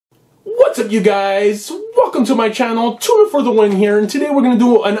What's up, you guys? Welcome to my channel, Tuna for the Win here, and today we're going to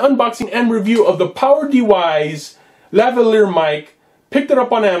do an unboxing and review of the PowerDeWise Lavalier mic. Picked it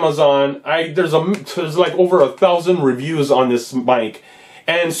up on Amazon. There's like over 1,000 reviews on this mic,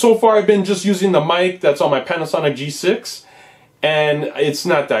 and so far I've been just using the mic that's on my Panasonic G6, and it's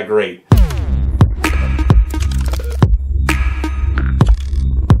not that great.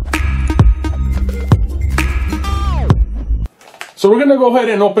 So we're gonna go ahead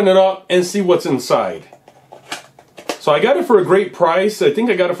and open it up and see what's inside. So I got it for a great price. I think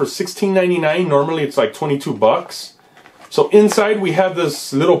I got it for $16.99. Normally it's like 22 bucks. So inside we have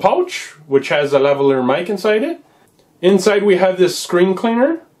this little pouch, which has a lavalier mic inside it. Inside we have this screen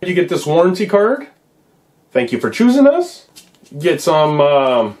cleaner. You get this warranty card. Thank you for choosing us. Get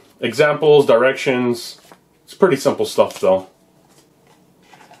some examples, directions. It's pretty simple stuff though.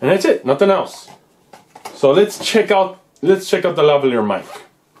 And that's it, nothing else. So let's check out the lavalier mic.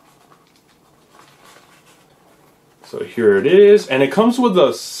 So here it is, and it comes with a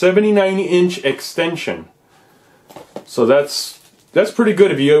 79-inch extension. So that's pretty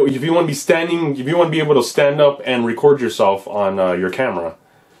good if you want to be standing, if you want to be able to stand up and record yourself on your camera.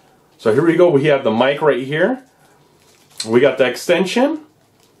 So here we go. We have the mic right here. We got the extension.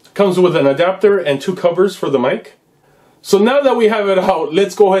 Comes with an adapter and two covers for the mic. So now that we have it out,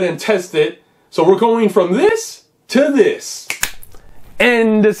 let's go ahead and test it. So we're going from this to this.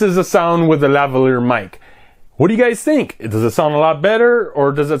 And this is the sound with the lavalier mic. What do you guys think? Does it sound a lot better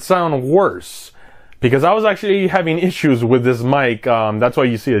or does it sound worse? Because I was actually having issues with this mic. That's why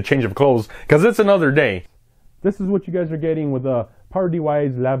you see a change of clothes, because it's another day. This is what you guys are getting with a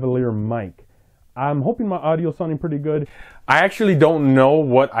PowerDeWise lavalier mic. I'm hoping my audio is sounding pretty good. I actually don't know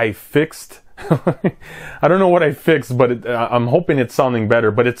what I fixed. I don't know what I fixed, but I'm hoping it's sounding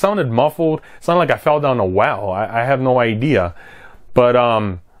better. But it sounded muffled. It sounded like I fell down a well. I have no idea. But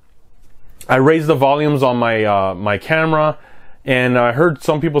I raised the volumes on my my camera, and I heard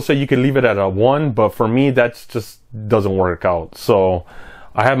some people say you could leave it at a 1, but for me that just doesn't work out. So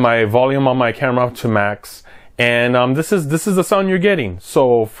I have my volume on my camera up to max, and this is the sound you're getting.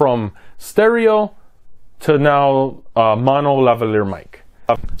 So from stereo to now mono lavalier mic.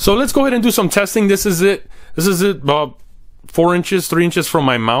 So let's go ahead and do some testing. This is it. This is it about 3 inches from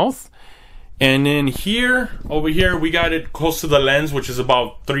my mouth. And then here, over here, we got it close to the lens, which is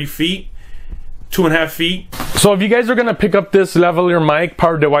about 3 feet, 2.5 feet. So if you guys are gonna pick up this lavalier mic,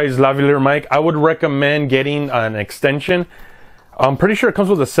 PowerDeWise lavalier mic, I would recommend getting an extension. I'm pretty sure it comes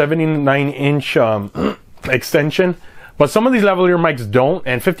with a 79-inch extension, but some of these lavalier mics don't,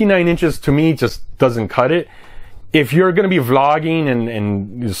 and 59 inches to me just doesn't cut it. If you're gonna be vlogging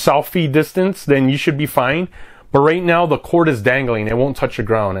and selfie distance, then you should be fine. But right now the cord is dangling, it won't touch the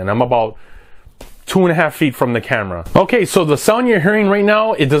ground, and I'm about 2.5 feet from the camera. Okay, so the sound you're hearing right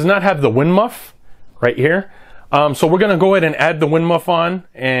now, it does not have the wind muff right here. So we're gonna go ahead and add the wind muff on,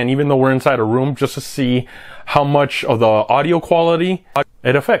 and even though we're inside a room, just to see how much of the audio quality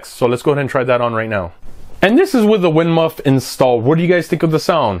it affects. So let's go ahead and try that on right now. And this is with the wind muff installed. What do you guys think of the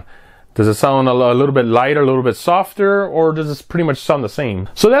sound? Does it sound a little bit lighter, a little bit softer, or does it pretty much sound the same?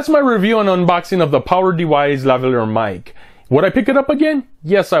 So that's my review and unboxing of the PowerDeWise lavalier mic. Would I pick it up again?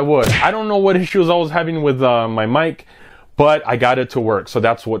 Yes, I would. I don't know what issues I was having with my mic, but I got it to work, so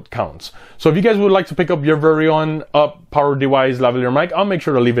that's what counts. So if you guys would like to pick up your very own PowerDeWise lavalier mic, I'll make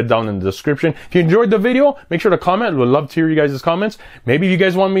sure to leave it down in the description. If you enjoyed the video, make sure to comment. We'd love to hear you guys' comments. Maybe if you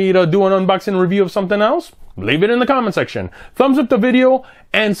guys want me to do an unboxing review of something else, leave it in the comment section. Thumbs up the video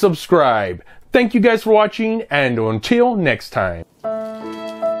and subscribe. Thank you guys for watching, and until next time.